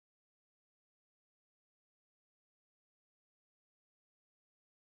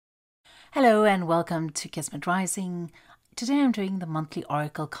Hello and welcome to Kismet Rising. Today I'm doing the monthly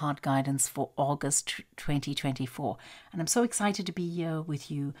Oracle card guidance for August 2024, and I'm so excited to be here with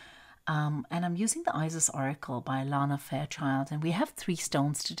you. And I'm using the Isis Oracle by Alana Fairchild, and we have 3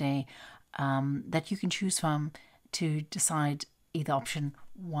 stones today that you can choose from to decide either option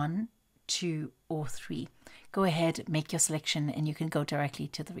 1, 2, or 3. Go ahead, make your selection, and you can go directly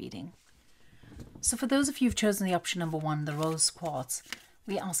to the reading. So for those of you who've chosen the option number 1, the rose quartz,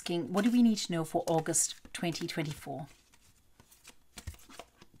 we're asking, what do we need to know for August 2024?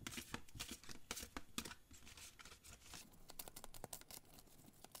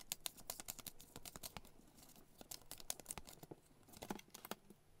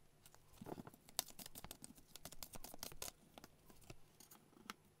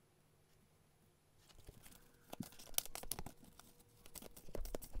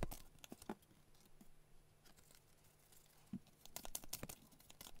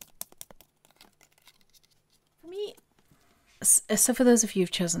 So for those of you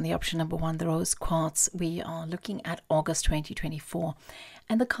who've chosen the option number 1, the rose quartz, we are looking at August 2024.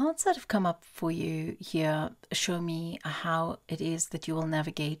 And the cards that have come up for you here show me how it is that you will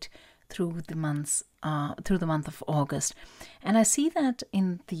navigate through the month of August. And I see that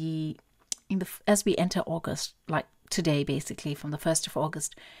as we enter August, like today basically, from the 1st of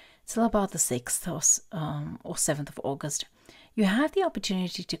August till about the 6th or 7th of August, you have the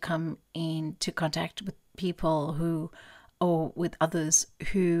opportunity to come into contact with people or with others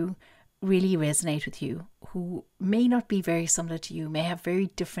who really resonate with you, who may not be very similar to you, may have very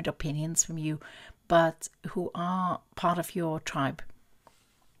different opinions from you, but who are part of your tribe.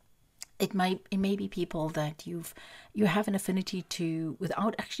 It may be people that you have an affinity to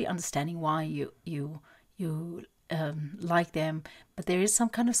without actually understanding why you like them, but there is some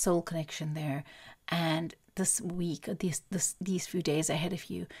kind of soul connection there. And this week, these few days ahead of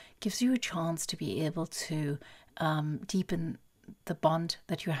you, gives you a chance to be able to deepen the bond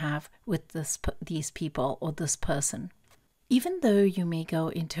that you have with these people or this person. Even though you may go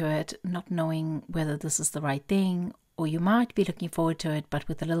into it not knowing whether this is the right thing, or you might be looking forward to it but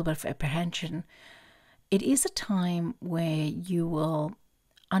with a little bit of apprehension, it is a time where you will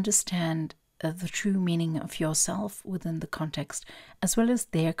understand the true meaning of yourself within the context, as well as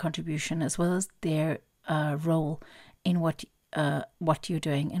their contribution, as well as their role in what you're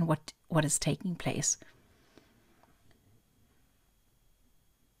doing and what is taking place.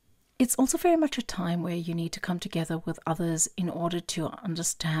 It's also very much a time where you need to come together with others in order to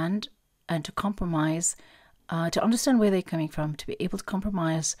understand and to compromise, to understand where they're coming from, to be able to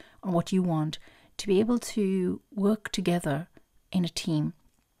compromise on what you want, to be able to work together in a team,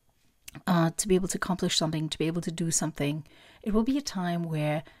 to be able to accomplish something, to be able to do something. It will be a time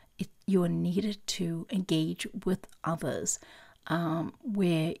where you are needed to engage with others,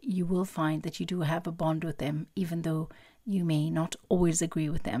 where you will find that you do have a bond with them, even though you may not always agree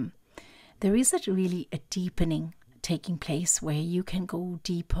with them. There is really a deepening taking place where you can go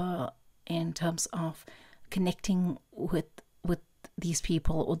deeper in terms of connecting with these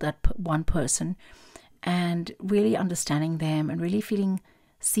people or that one person, and really understanding them and really feeling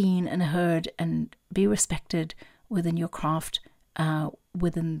seen and heard and be respected within your craft,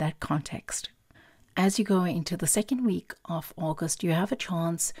 within that context. As you go into the second week of August, you have a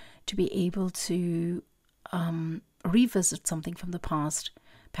chance to be able to revisit something from the past,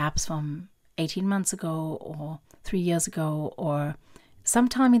 perhaps from 18 months ago or 3 years ago, or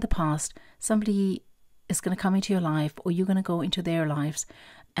sometime in the past. Somebody is going to come into your life, or you're going to go into their lives,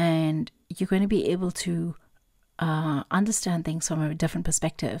 and you're going to be able to understand things from a different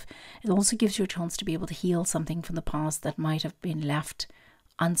perspective. It also gives you a chance to be able to heal something from the past that might have been left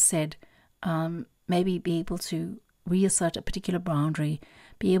unsaid. Maybe be able to reassert a particular boundary,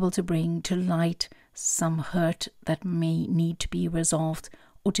 be able to bring to light some hurt that may need to be resolved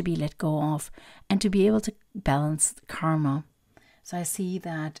or to be let go of, and to be able to balance karma. So I see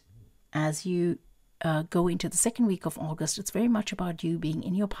that as you go into the second week of August, it's very much about you being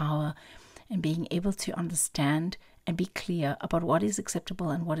in your power and being able to understand and be clear about what is acceptable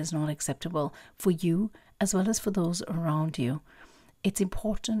and what is not acceptable for you as well as for those around you. It's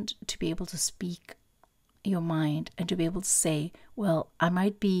important to be able to speak your mind and to be able to say, well, I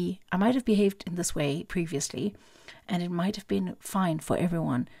might have behaved in this way previously, and it might have been fine for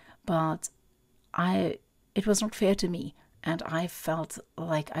everyone, but it was not fair to me, and I felt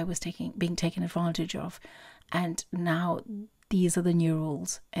like I was being taken advantage of, and now these are the new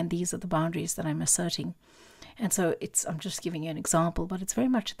rules and these are the boundaries that I'm asserting. And so I'm just giving you an example, but it's very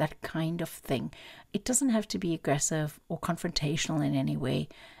much that kind of thing. It doesn't have to be aggressive or confrontational in any way.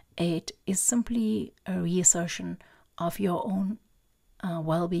 It is simply a reassertion of your own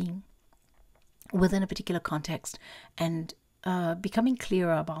well-being within a particular context, and becoming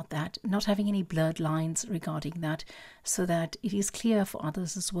clearer about that, not having any blurred lines regarding that, so that it is clear for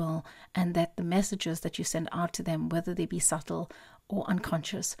others as well, and that the messages that you send out to them, whether they be subtle or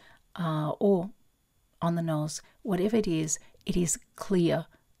unconscious or on the nose, whatever it is clear,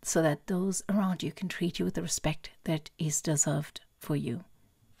 so that those around you can treat you with the respect that is deserved for you.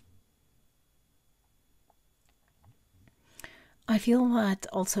 I feel that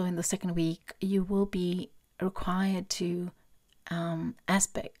also in the second week you will be required to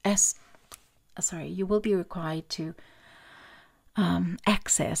access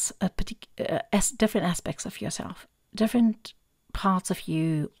different aspects of yourself, different parts of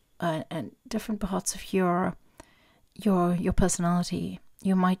you, and different parts of your personality.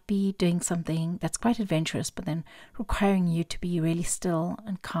 You might be doing something that's quite adventurous, but then requiring you to be really still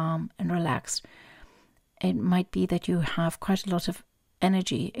and calm and relaxed. It might be that you have quite a lot of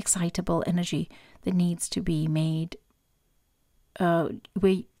energy, excitable energy, that needs to be made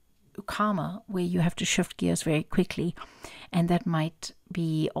calmer, where you have to shift gears very quickly. And that might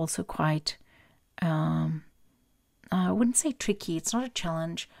be also quite, I wouldn't say tricky, it's not a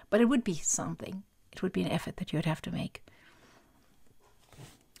challenge, but it would be something. It would be an effort that you would have to make.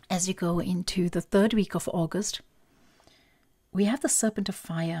 As you go into the third week of August, we have the Serpent of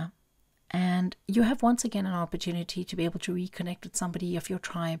Fire. And you have once again an opportunity to be able to reconnect with somebody of your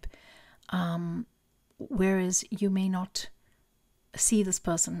tribe, whereas you may not see this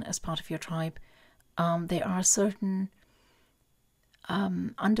person as part of your tribe. There are certain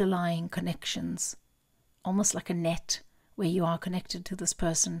underlying connections, almost like a net, where you are connected to this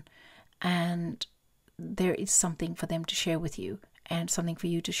person, and there is something for them to share with you and something for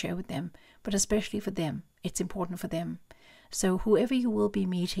you to share with them. But especially for them, it's important for them. So whoever you will be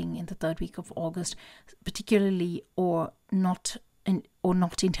meeting in the third week of August, particularly or not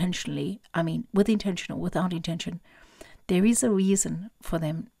intentionally, I mean with intention or without intention, there is a reason for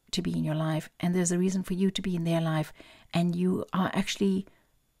them to be in your life, and there's a reason for you to be in their life, and you are actually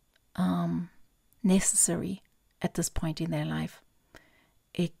necessary at this point in their life.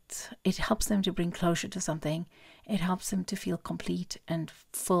 It helps them to bring closure to something. It helps them to feel complete and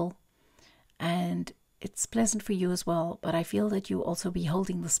full, and it's pleasant for you as well, but I feel that you also be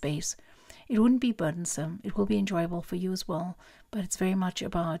holding the space. It wouldn't be burdensome. It will be enjoyable for you as well, but it's very much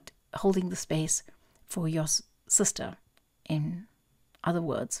about holding the space for your sister, in other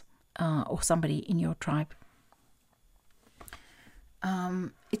words, or somebody in your tribe.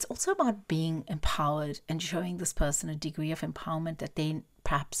 It's also about being empowered and showing this person a degree of empowerment that they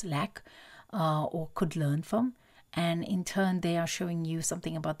perhaps lack or could learn from. And in turn, they are showing you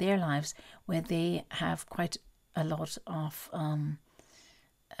something about their lives where they have quite a lot of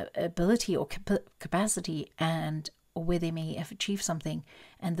ability or capacity, and or where they may have achieved something.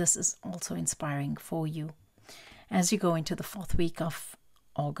 And this is also inspiring for you. As you go into the fourth week of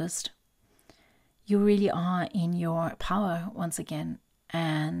August, you really are in your power once again,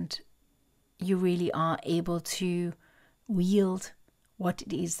 and you really are able to wield what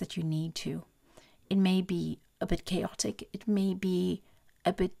it is that you need to. It may be a bit chaotic. It may be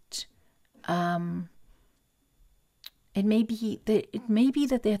a bit. It may be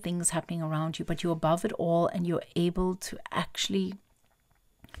that there are things happening around you, but you're above it all, and you're able to actually.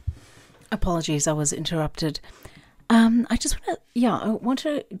 Apologies, I was interrupted. I want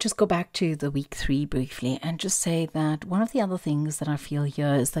to just go back to the week 3 briefly and just say that one of the other things that I feel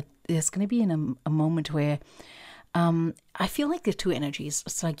here is that there's going to be a moment where I feel like there are two energies.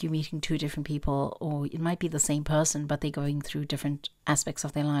 It's like you're meeting two different people, or it might be the same person, but they're going through different aspects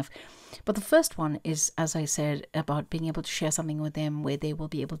of their life. But the first one is, as I said, about being able to share something with them where they will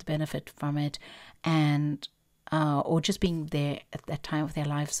be able to benefit from it, and or just being there at that time of their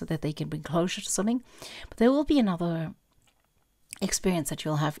life so that they can bring closure to something. But there will be another experience that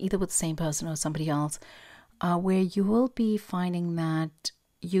you'll have either with the same person or somebody else, where you will be finding that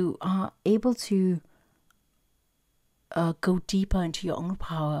you are able to go deeper into your own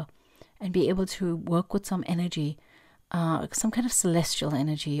power and be able to work with some energy, some kind of celestial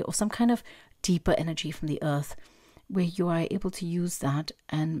energy or some kind of deeper energy from the earth, where you are able to use that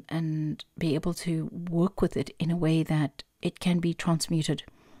and be able to work with it in a way that it can be transmuted.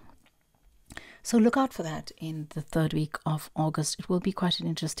 So look out for that in the third week of August. It will be quite an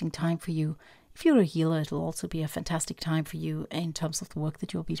interesting time for you. If you're a healer, it will also be a fantastic time for you in terms of the work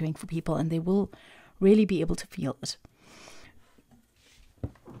that you'll be doing for people, and they will really be able to feel it.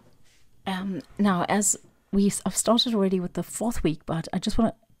 Now, as I've started already with the fourth week, but I just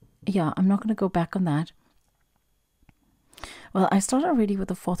want to, I'm not going to go back on that. Well, I started already with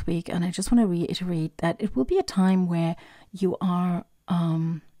the fourth week, and I just want to reiterate that it will be a time where you are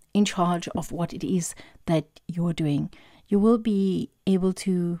in charge of what it is that you're doing. You will be able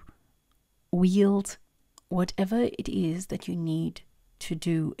to wield whatever it is that you need to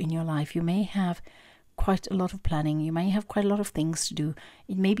do in your life. You may have quite a lot of planning. You may have quite a lot of things to do.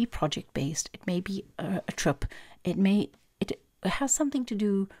 It may be project based. It may be a trip. It has something to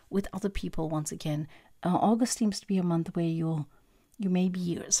do with other people. Once again, August seems to be a month where you may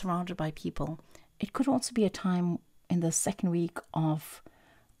be surrounded by people. It could also be a time in the second week of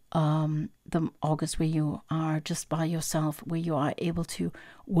the August where you are just by yourself, where you are able to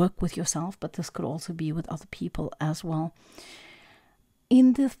work with yourself, but this could also be with other people as well.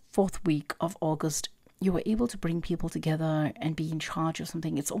 In the fourth week of August, you were able to bring people together and be in charge of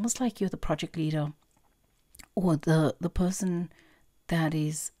something. It's almost like you're the project leader or the person that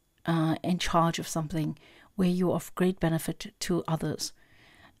is in charge of something where you're of great benefit to others.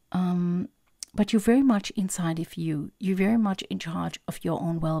 But you're very much inside of you. You're very much in charge of your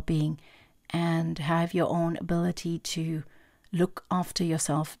own well-being and have your own ability to look after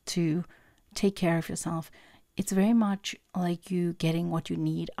yourself, to take care of yourself. It's very much like you getting what you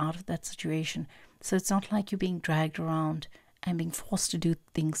need out of that situation. So it's not like you're being dragged around and being forced to do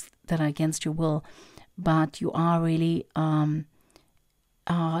things that are against your will, but you are really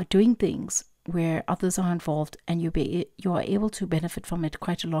doing things where others are involved, and you are able to benefit from it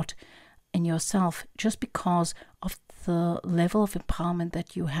quite a lot in yourself, just because of the level of empowerment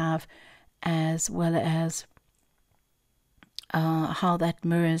that you have, as well as how that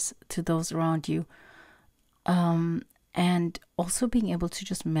mirrors to those around you, and also being able to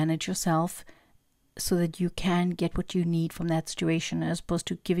just manage yourself so that you can get what you need from that situation, as opposed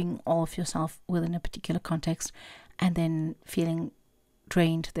to giving all of yourself within a particular context and then feeling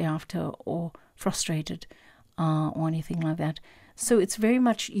drained thereafter or frustrated or anything like that. So it's very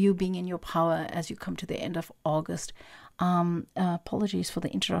much you being in your power as you come to the end of August. Apologies for the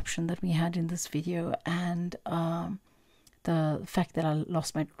interruption that we had in this video and the fact that I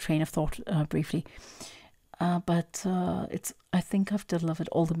lost my train of thought briefly. But I think I've delivered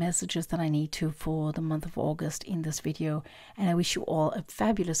all the messages that I need to for the month of August in this video. And I wish you all a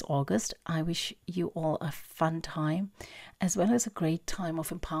fabulous August. I wish you all a fun time, as well as a great time of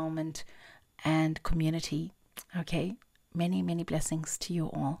empowerment and community. Okay, many, many blessings to you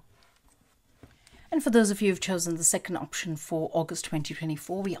all. And for those of you who've chosen the second option for August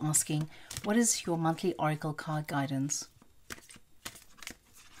 2024, we're asking, what is your monthly oracle card guidance?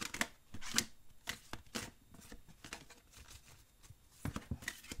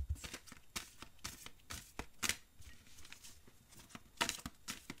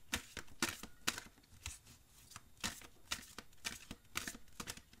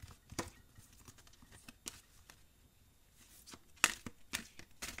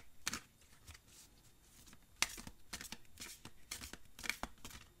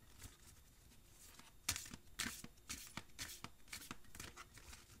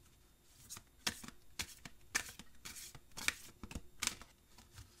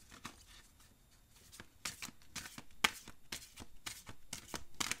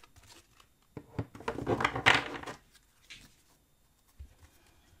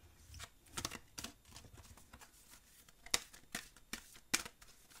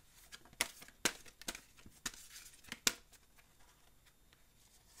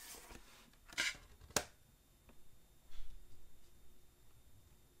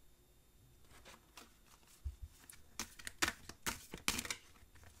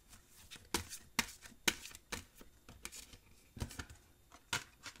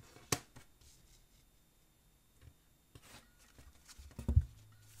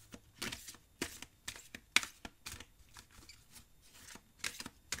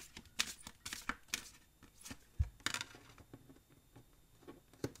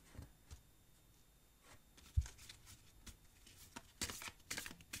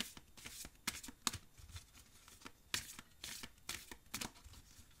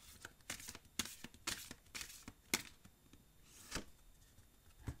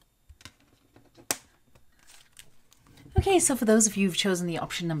 Okay, so for those of you who've chosen the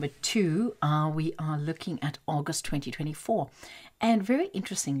option number 2, we are looking at August 2024. And very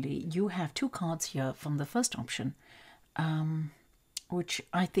interestingly, you have 2 cards here from the first option, which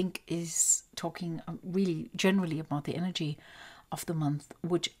I think is talking really generally about the energy of the month,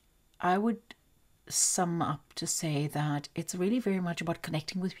 which I would sum up to say that it's really very much about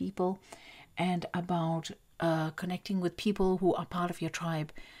connecting with people and about connecting with people who are part of your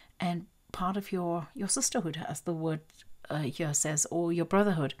tribe and part of your sisterhood, as the word here says, or your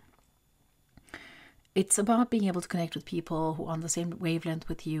brotherhood. It's about being able to connect with people who are on the same wavelength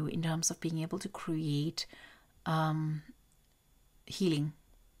with you in terms of being able to create healing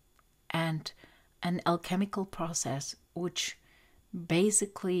and an alchemical process which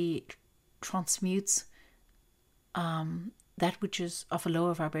basically transmutes that which is of a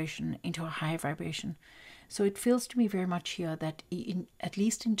lower vibration into a higher vibration. So it feels to me very much here that at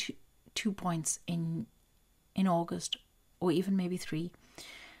least in two points in August, or even maybe 3,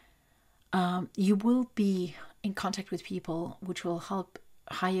 you will be in contact with people which will help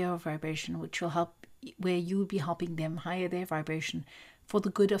higher vibration, which will help, where you will be helping them higher their vibration for the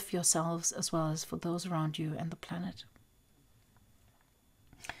good of yourselves as well as for those around you and the planet.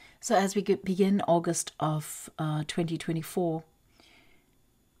 So as we begin August of 2024,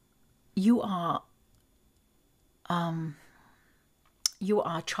 you are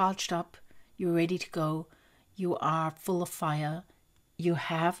charged up, you're ready to go, you are full of fire, you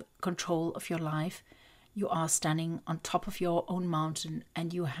have control of your life, you are standing on top of your own mountain,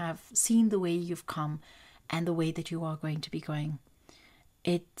 and you have seen the way you've come and the way that you are going to be going.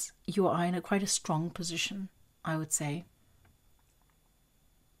 You are in quite a strong position, I would say.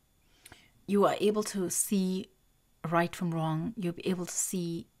 You are able to see right from wrong. You'll be able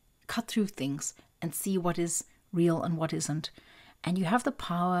to cut through things and see what is real and what isn't. And you have the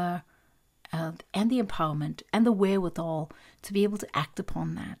power and the empowerment and the wherewithal to be able to act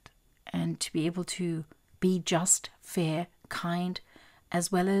upon that, and to be able to be just, fair, kind,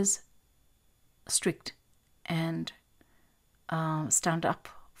 as well as strict, and stand up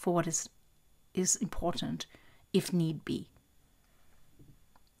for what is important if need be.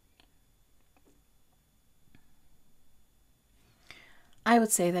 I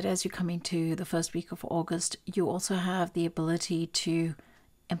would say that as you come into the first week of August, you also have the ability to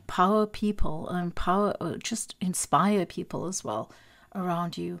empower people, or just inspire people as well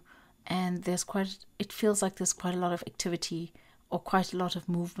around you. And it feels like there's quite a lot of activity or quite a lot of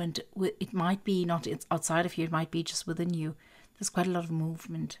movement. It might be not outside of you, it might be just within you. There's quite a lot of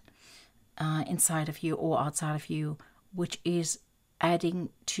movement inside of you or outside of you, which is adding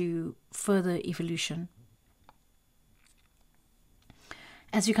to further evolution.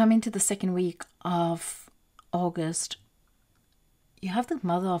 As you come into the second week of August, you have the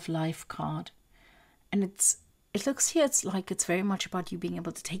Mother of Life card. And it looks here, it's like it's very much about you being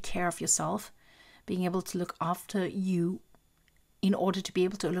able to take care of yourself, being able to look after you in order to be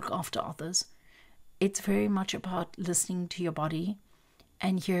able to look after others. It's very much about listening to your body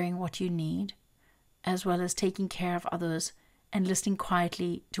and hearing what you need, as well as taking care of others and listening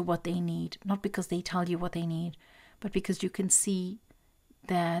quietly to what they need, not because they tell you what they need, but because you can see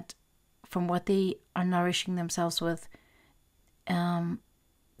that from what they are nourishing themselves with,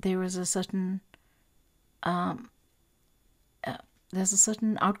 there is a certain there's a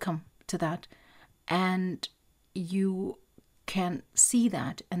certain outcome to that, and you can see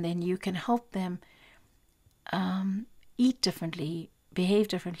that, and then you can help them eat differently, behave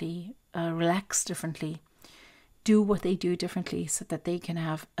differently, relax differently, do what they do differently, so that they can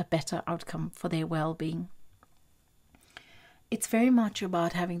have a better outcome for their well-being. It's very much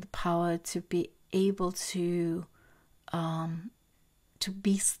about having the power to be able to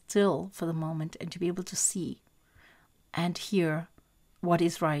be still for the moment, and to be able to see and hear what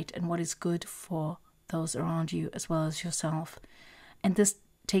is right and what is good for those around you as well as yourself. And this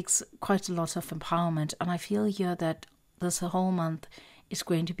takes quite a lot of empowerment. And I feel here that this whole month is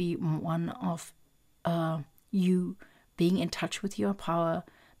going to be one of you being in touch with your power,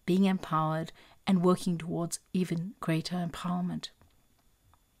 being empowered, and working towards even greater empowerment.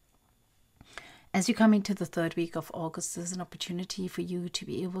 As you come into the third week of August, there's an opportunity for you to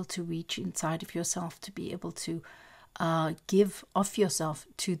be able to reach inside of yourself, to be able to give of yourself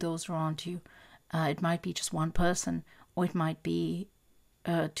to those around you. It might be just one person, or it might be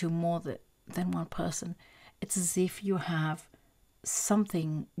to more than one person. It's as if you have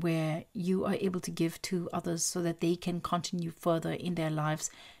something where you are able to give to others so that they can continue further in their lives,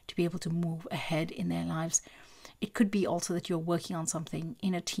 to be able to move ahead in their lives. It could be also that you're working on something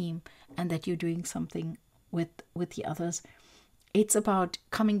in a team, and that you're doing something with the others. It's about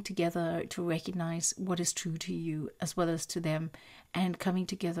coming together to recognize what is true to you as well as to them, and coming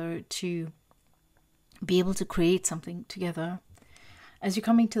together to be able to create something together. As you're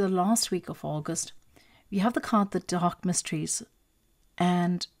coming to the last week of August, you have the card, the Dark Mysteries.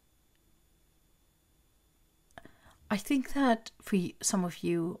 And I think that for some of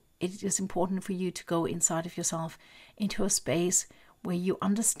you, it is important for you to go inside of yourself into a space where you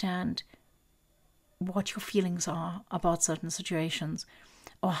understand what your feelings are about certain situations,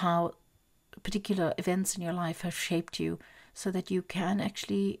 or how particular events in your life have shaped you, so that you can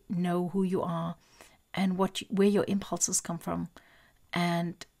actually know who you are and where your impulses come from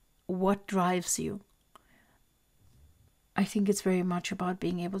and what drives you. I think it's very much about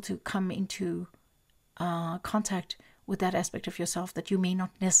being able to come into contact with that aspect of yourself that you may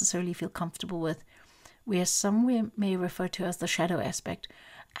not necessarily feel comfortable with, where some may refer to as the shadow aspect,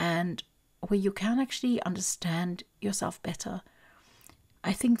 and where you can actually understand yourself better.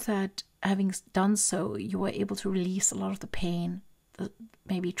 I think that having done so, you are able to release a lot of the pain,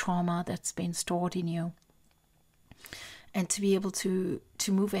 maybe trauma that's been stored in you, and to be able to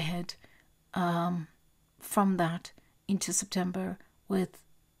move ahead from that into September with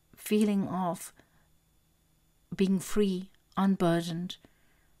feeling of being free, unburdened,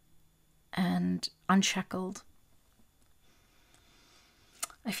 and unshackled.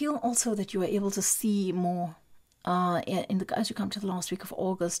 I feel also that you are able to see more as you come to the last week of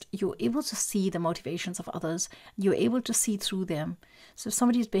August. You're able to see the motivations of others. You're able to see through them. So if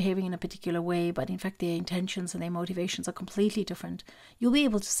somebody is behaving in a particular way, but in fact their intentions and their motivations are completely different, you'll be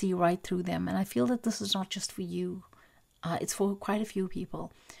able to see right through them. And I feel that this is not just for you. It's for quite a few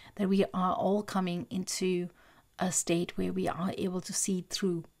people, that we are all coming into a state where we are able to see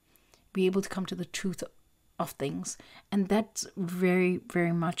through, be able to come to the truth of things. And that's very,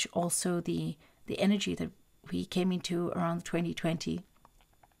 very much also the energy that we came into around 2020,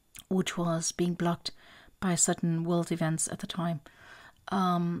 which was being blocked by certain world events at the time.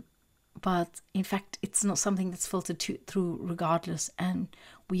 But in fact, it's not something that's filtered through regardless, and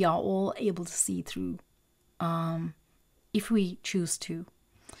we are all able to see through if we choose to.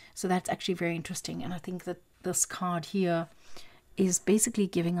 So that's actually very interesting. And I think that this card here is basically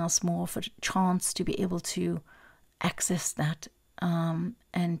giving us more of a chance to be able to access that,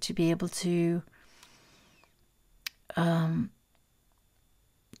 and to be able to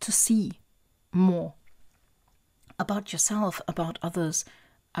see more about yourself, about others,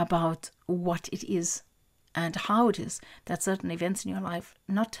 about what it is and how it is that certain events in your life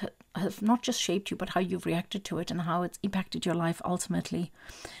have not just shaped you, but how you've reacted to it and how it's impacted your life ultimately.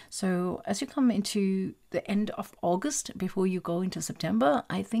 So as you come into the end of August, before you go into September,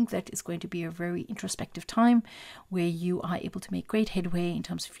 I think that is going to be a very introspective time where you are able to make great headway in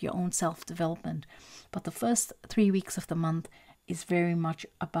terms of your own self-development. But the first 3 weeks of the month is very much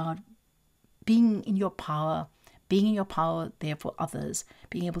about being in your power, there for others,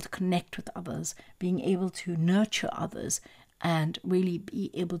 being able to connect with others, being able to nurture others, and really be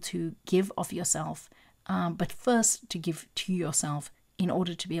able to give of yourself, but first to give to yourself in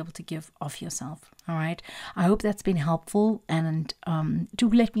order to be able to give of yourself. All right. I hope that's been helpful, and do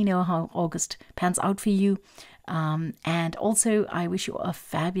let me know how August pans out for you. And also, I wish you a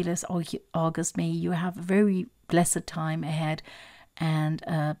fabulous August. May you have a very blessed time ahead and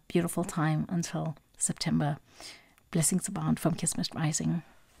a beautiful time until September. Blessings abound from Kismet Rising.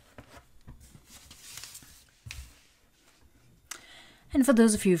 And for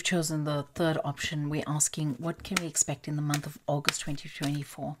those of you who've chosen the third option, we're asking, what can we expect in the month of August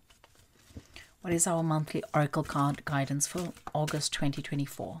 2024? What is our monthly oracle card guidance for August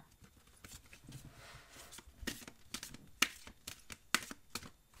 2024?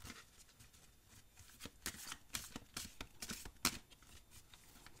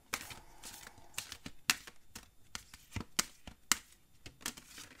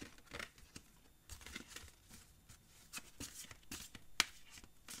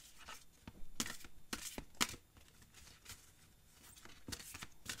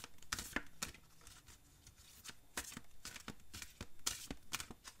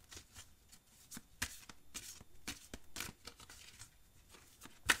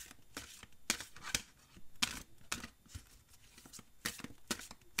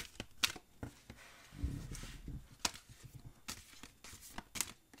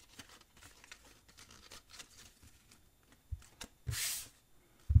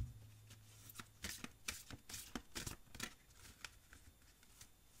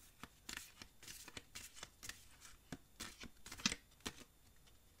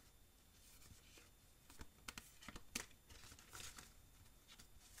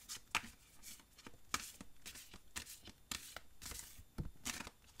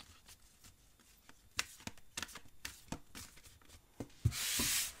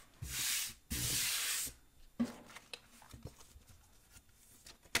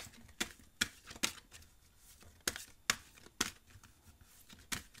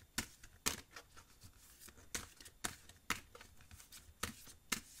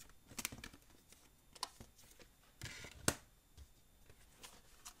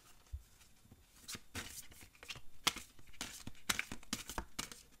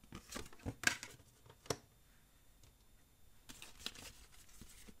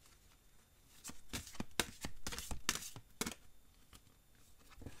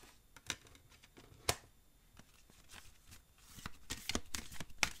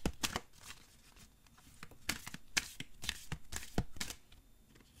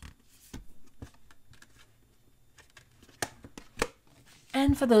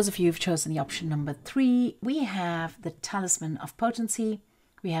 And for those of you who've chosen the option number 3, we have the Talisman of Potency,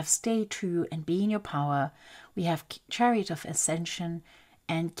 we have Stay True and Be in Your Power, we have Chariot of Ascension,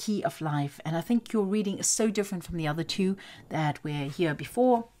 and Key of Life. And I think your reading is so different from the other two that were here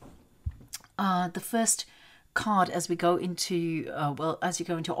before. The first card, as we go into, as you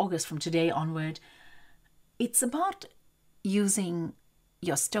go into August from today onward, it's about using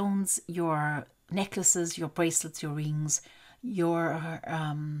your stones, your necklaces, your bracelets, your rings, your,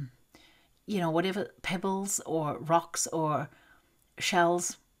 whatever, pebbles or rocks or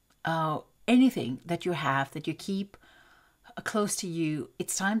shells, anything that you have, that you keep close to you.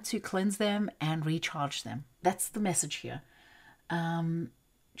 It's time to cleanse them and recharge them. That's the message here.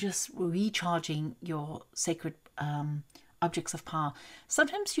 Just recharging your sacred objects of power.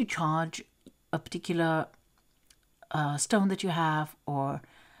 Sometimes you charge a particular stone that you have or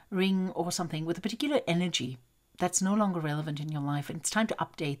ring or something with a particular energy that's no longer relevant in your life, and it's time to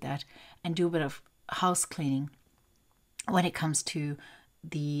update that and do a bit of house cleaning when it comes to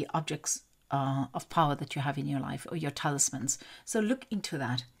the objects of power that you have in your life, or your talismans. So look into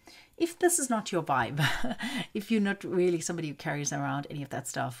that. If this is not your vibe, if you're not really somebody who carries around any of that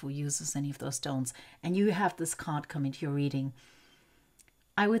stuff, who uses any of those stones, and you have this card come into your reading,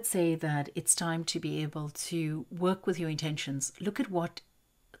 I would say that it's time to be able to work with your intentions. Look at what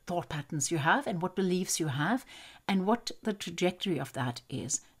thought patterns you have and what beliefs you have and what the trajectory of that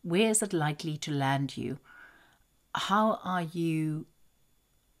is. Where is it likely to land you? How are you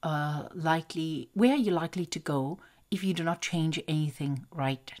where are you likely to go if you do not change anything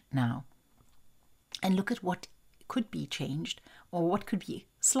right now? And look at what could be changed or what could be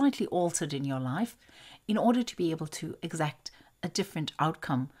slightly altered in your life in order to be able to exact a different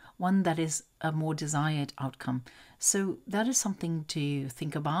outcome, one that is a more desired outcome. So that is something to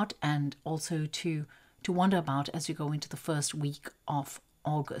think about and also to wonder about as you go into the first week of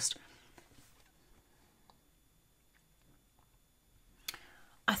August.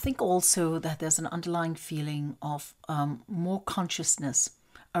 I think also that there's an underlying feeling of more consciousness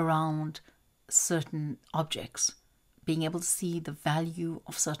around certain objects, being able to see the value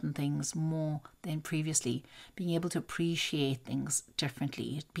of certain things more than previously, being able to appreciate things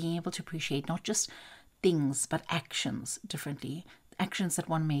differently, being able to appreciate not just things but actions differently, actions that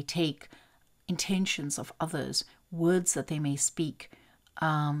one may take, intentions of others, words that they may speak,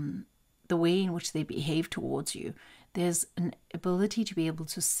 the way in which they behave towards you. There's an ability to be able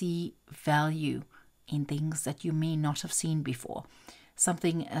to see value in things that you may not have seen before.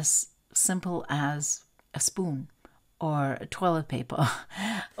 Something as simple as a spoon or a toilet paper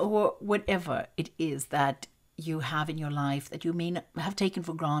or whatever it is that you have in your life that you may not have taken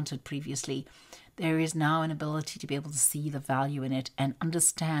for granted previously. There is now an ability to be able to see the value in it and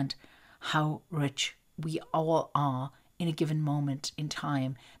understand how rich we all are in a given moment in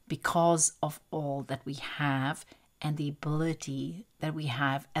time because of all that we have and the ability that we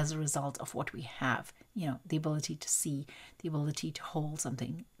have as a result of what we have. The ability to see, the ability to hold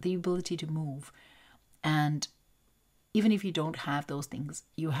something, the ability to move. And even if you don't have those things,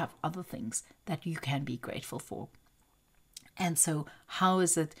 you have other things that you can be grateful for. And so how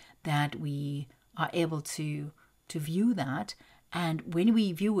is it that we are able to view that? And when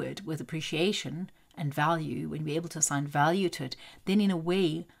we view it with appreciation and value, when we're able to assign value to it, then in a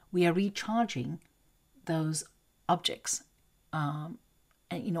way we are recharging those objects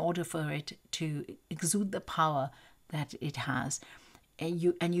in order for it to exude the power that it has. And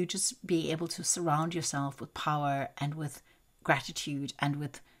you just be able to surround yourself with power and with gratitude and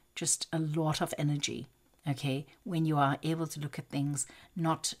with just a lot of energy, okay, when you are able to look at things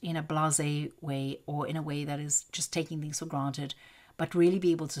not in a blasé way or in a way that is just taking things for granted, but really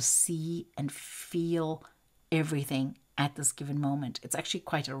be able to see and feel everything at this given moment. It's actually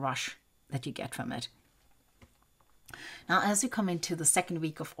quite a rush that you get from it. Now, as you come into the second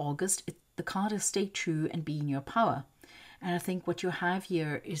week of August, the card is Stay True and Be in Your Power. And I think what you have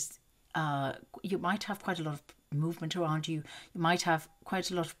here is you might have quite a lot of movement around you. You might have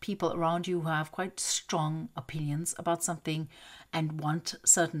quite a lot of people around you who have quite strong opinions about something and want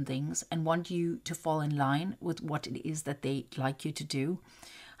certain things and want you to fall in line with what it is that they like you to do.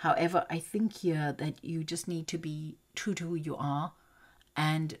 However, I think here that you just need to be true to who you are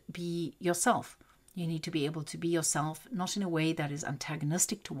and be yourself. You need to be able to be yourself, not in a way that is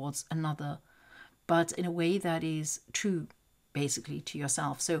antagonistic towards another, but in a way that is true, basically, to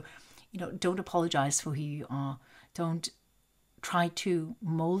yourself. So, don't apologize for who you are. Don't try to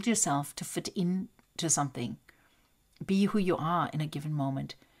mold yourself to fit into something. Be who you are in a given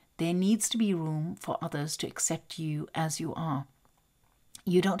moment. There needs to be room for others to accept you as you are.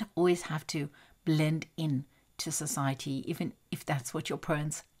 You don't always have to blend in to society, even if that's what your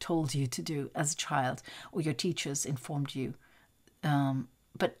parents told you to do as a child or your teachers informed you.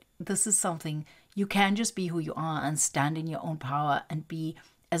 But this is something you can just be who you are and stand in your own power and be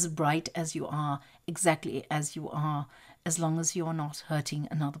as bright as you are, exactly as you are, as long as you are not hurting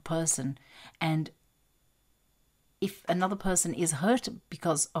another person. And if another person is hurt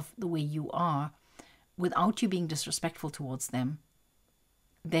because of the way you are, without you being disrespectful towards them,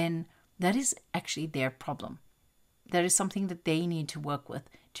 then that is actually their problem. There is something that they need to work with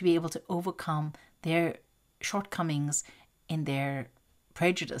to be able to overcome their shortcomings in their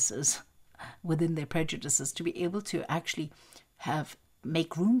prejudices, within their prejudices, to be able to actually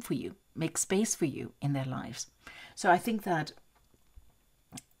make room for you, make space for you in their lives. So I think that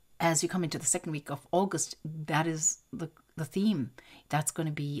as you come into the second week of August, that is the theme that's going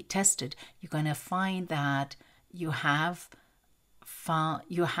to be tested. You're going to find that you have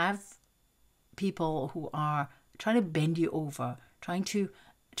people who are trying to bend you over, trying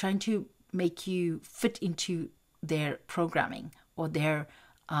to make you fit into their programming or their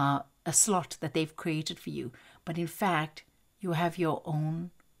a slot that they've created for you. But in fact, you have your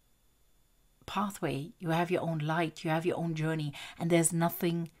own pathway, you have your own light, you have your own journey, and there's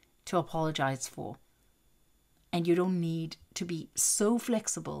nothing to apologize for. And you don't need to be so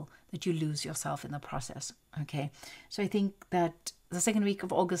flexible that you lose yourself in the process. Okay, so I think that the second week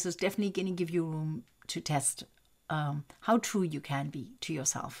of August is definitely going to give you room to test how true you can be to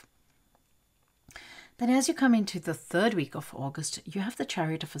yourself. Then as you come into the third week of August, you have the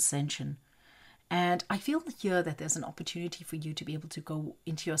Chariot of Ascension. And I feel here that there's an opportunity for you to be able to go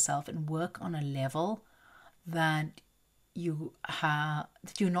into yourself and work on a level that you're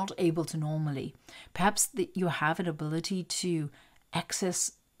not able to normally. Perhaps that you have an ability to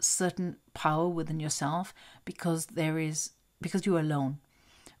access certain power within yourself because you're alone,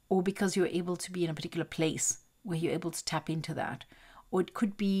 or because you're able to be in a particular place where you're able to tap into that. Or it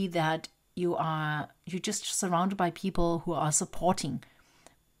could be that you're just surrounded by people who are supporting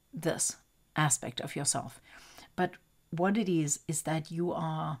this aspect of yourself. But what it is that you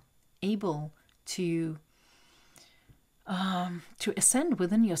are able to ascend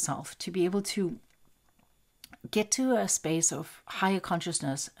within yourself, to be able to get to a space of higher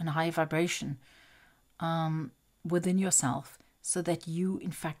consciousness and higher vibration within yourself, so that you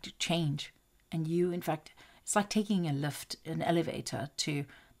in fact change, and you in fact, it's like taking a lift, an elevator to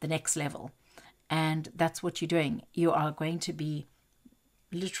the next level. And that's what you're doing. You are going to be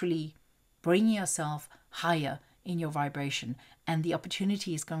literally bringing yourself higher in your vibration, and the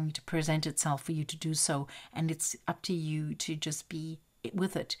opportunity is going to present itself for you to do so. And it's up to you to just be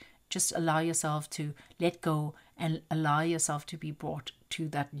with it. Just allow yourself to let go and allow yourself to be brought to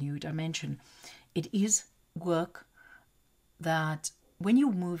that new dimension. It is work that when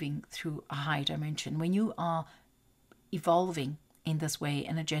you're moving through a high dimension, when you are evolving in this way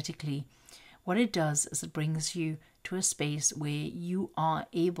energetically, what it does is it brings you to a space where you are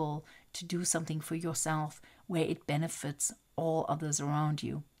able to do something for yourself, where it benefits all others around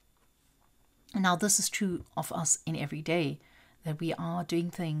you. And now this is true of us in every day, that we are doing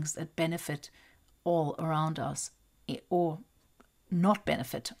things that benefit all around us, or not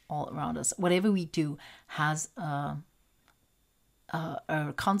benefit all around us. Whatever we do has a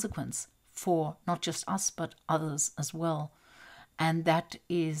consequence for not just us, but others as well. And that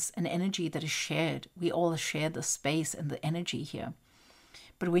is an energy that is shared. We all share the space and the energy here.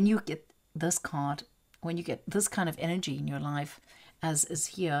 But when you get this card, when you get this kind of energy in your life, as is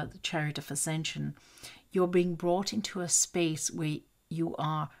here, the Chariot of Ascension, you're being brought into a space where you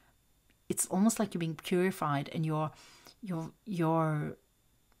are, it's almost like you're being purified, and you're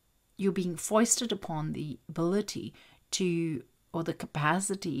being foisted upon the ability to, or the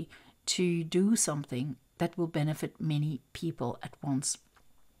capacity to do something that will benefit many people at once.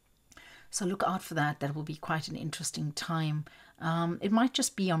 So look out for that. That will be quite an interesting time. It might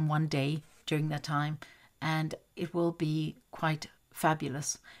just be on one day during that time, and it will be quite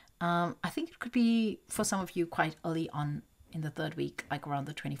fabulous. I think it could be for some of you quite early on in the third week, like around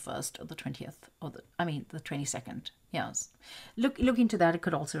the 21st or the 20th, or the 22nd. Yes. Look into that. It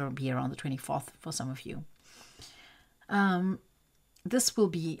could also be around the 24th for some of you. This will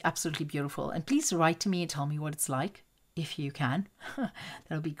be absolutely beautiful. And please write to me and tell me what it's like, if you can.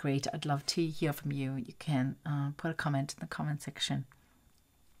 That'll be great. I'd love to hear from you. You can put a comment in the comment section.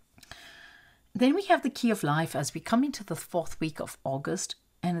 Then we have the Key of Life as we come into the fourth week of August,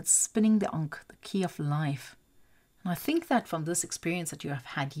 and it's spinning the Ankh, the Key of Life. And I think that from this experience that you have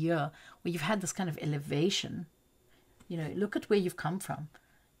had here, where you've had this kind of elevation, look at where you've come from.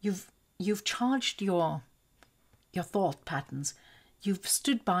 You've charged your thought patterns. You've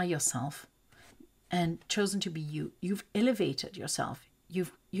stood by yourself. and chosen to be you. You've elevated yourself.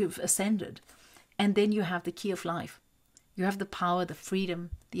 You've ascended. And then you have the key of life. You have the power, the freedom,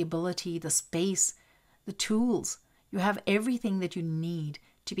 the ability, the space, the tools. You have everything that you need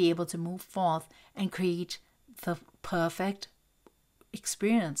to be able to move forth and create the perfect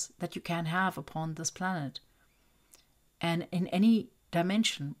experience that you can have upon this planet and in any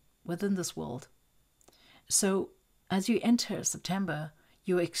dimension within this world. So as you enter September,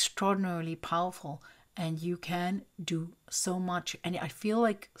 you're extraordinarily powerful and you can do so much. And I feel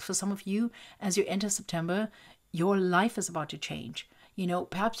like for some of you, as you enter September, your life is about to change. You know,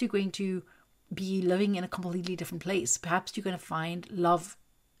 perhaps you're going to be living in a completely different place. Perhaps you're going to find love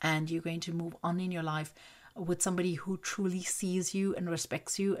and you're going to move on in your life with somebody who truly sees you and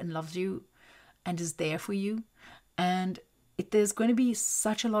respects you and loves you and is there for you. And there's going to be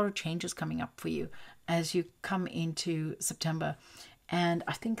such a lot of changes coming up for you as you come into September. And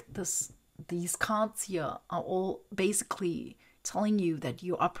I think these cards here are all basically telling you that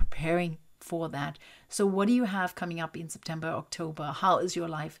you are preparing for that. So what do you have coming up in September, October? How is your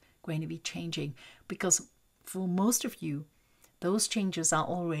life going to be changing? Because for most of you, those changes are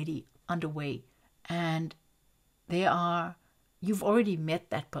already underway, and you've already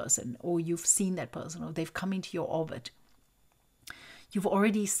met that person, or you've seen that person, or they've come into your orbit. You've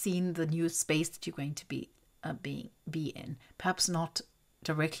already seen the new space that you're going to be in. Perhaps not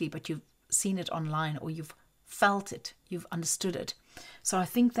directly, but you've seen it online, or you've felt it, you've understood it. So I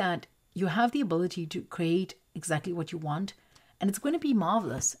think that you have the ability to create exactly what you want, and it's going to be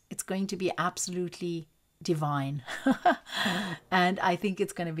marvelous. It's going to be absolutely divine. And I think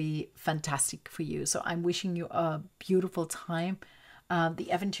it's going to be fantastic for you. So I'm wishing you a beautiful time. The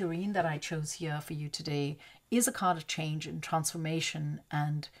aventurine that I chose here for you today is a card of change and transformation.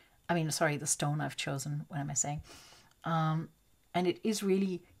 And the stone I've chosen. What am I saying? And it is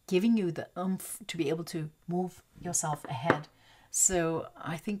really giving you the oomph to be able to move yourself ahead. So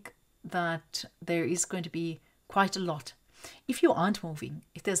I think that there is going to be quite a lot. If you aren't moving,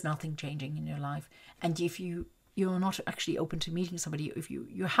 if there's nothing changing in your life, and if you're not actually open to meeting somebody, if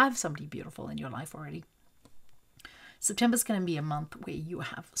you have somebody beautiful in your life already, September's going to be a month where you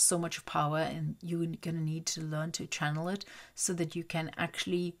have so much power, and you're going to need to learn to channel it so that you can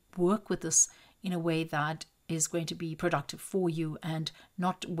actually work with this in a way that is going to be productive for you and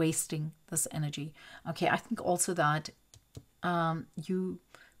not wasting this energy. Okay, I think also that you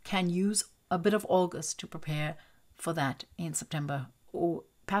can use a bit of August to prepare for that in September, or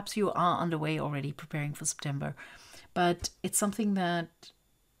perhaps you are underway already preparing for September, but it's something that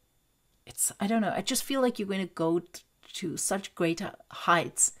I don't know, I just feel like you're going to go to such greater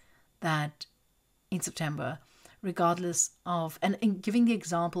heights that in September, regardless of, and in giving the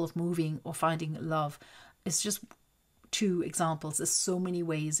example of moving or finding love, it's just two examples. There's so many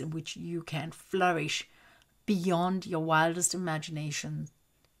ways in which you can flourish beyond your wildest imagination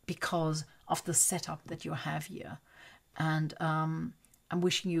because of the setup that you have here. And I'm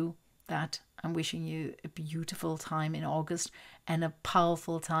wishing you that. I'm wishing you a beautiful time in August and a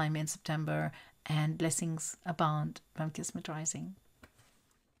powerful time in September, and blessings abound from Kismet Rising.